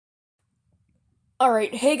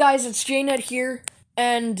Alright, hey guys, it's JNet here,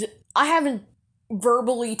 and I haven't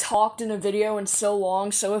verbally talked in a video in so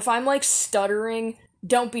long, so if I'm like stuttering,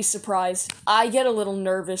 don't be surprised. I get a little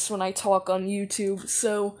nervous when I talk on YouTube,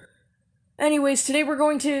 so anyways, today we're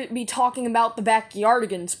going to be talking about the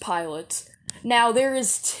Backyardigans pilots. Now, there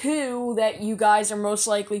is two that you guys are most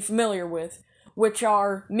likely familiar with, which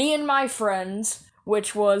are Me and My Friends,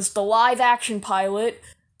 which was the live-action pilot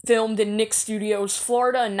filmed in Nick Studios,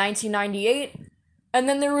 Florida in 1998, and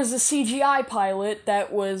then there was a CGI pilot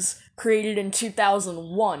that was created in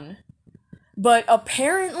 2001. But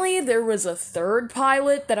apparently there was a third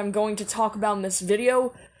pilot that I'm going to talk about in this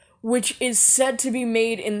video, which is said to be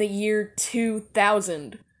made in the year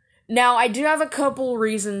 2000. Now, I do have a couple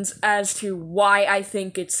reasons as to why I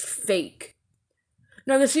think it's fake.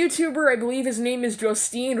 Now, this YouTuber, I believe his name is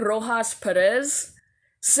Jostin Rojas Perez,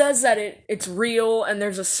 says that it's real and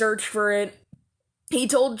there's a search for it. He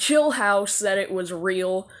told Chillhouse that it was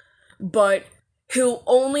real, but he'll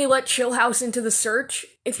only let Chillhouse into the search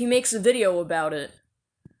if he makes a video about it.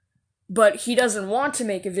 But he doesn't want to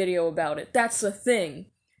make a video about it, that's the thing.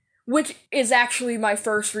 Which is actually my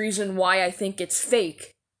first reason why I think it's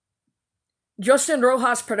fake. Jostin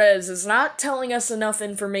Rojas Perez is not telling us enough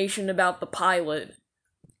information about the pilot.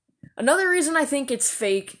 Another reason I think it's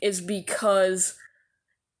fake is because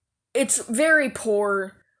it's very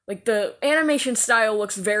poor. Like, the animation style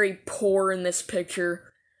looks very poor in this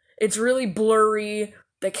picture. It's really blurry,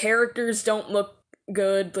 the characters don't look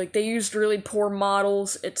good, like, they used really poor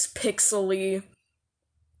models, it's pixely.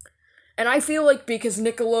 And I feel like because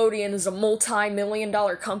Nickelodeon is a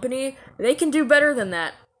multi-million-dollar company, they can do better than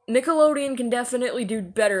that. Nickelodeon can definitely do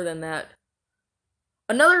better than that.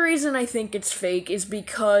 Another reason I think it's fake is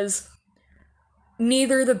because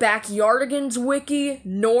neither the Backyardigans wiki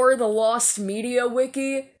nor the Lost Media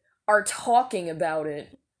wiki are talking about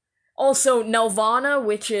it. Also, Nelvana,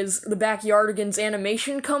 which is the Backyardigans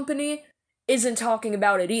animation company, isn't talking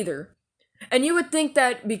about it either. And you would think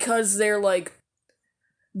that because they're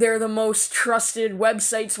the most trusted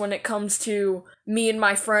websites when it comes to Me and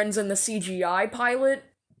My Friends and the CGI pilot,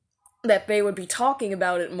 that they would be talking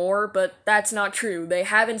about it more, but that's not true. They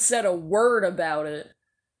haven't said a word about it.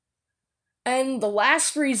 And the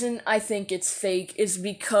last reason I think it's fake is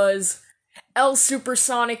because El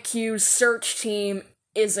Supersonic Q's search team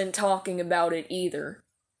isn't talking about it either.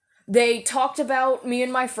 They talked about Me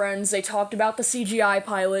and My Friends, they talked about the CGI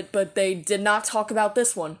pilot, but they did not talk about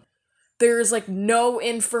this one. There's no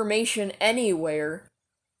information anywhere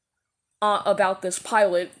about this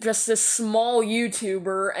pilot. Just this small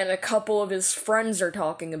YouTuber and a couple of his friends are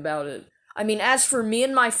talking about it. I mean, as for Me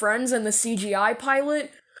and My Friends and the CGI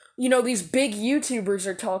pilot, these big YouTubers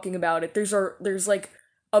are talking about it. There's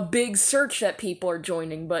a big search that people are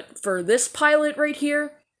joining, but for this pilot right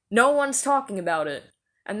here, no one's talking about it.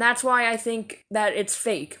 And that's why I think that it's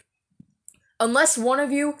fake. Unless one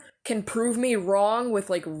of you can prove me wrong with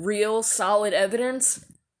real solid evidence,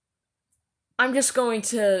 I'm just going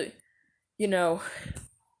to,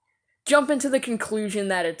 jump into the conclusion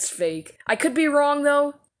that it's fake. I could be wrong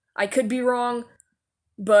though. I could be wrong,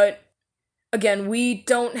 but again, we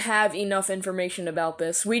don't have enough information about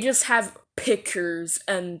this. We just have pictures,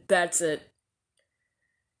 and that's it.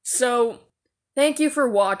 So, thank you for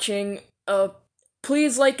watching.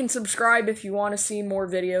 Please like and subscribe if you want to see more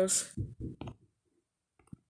videos.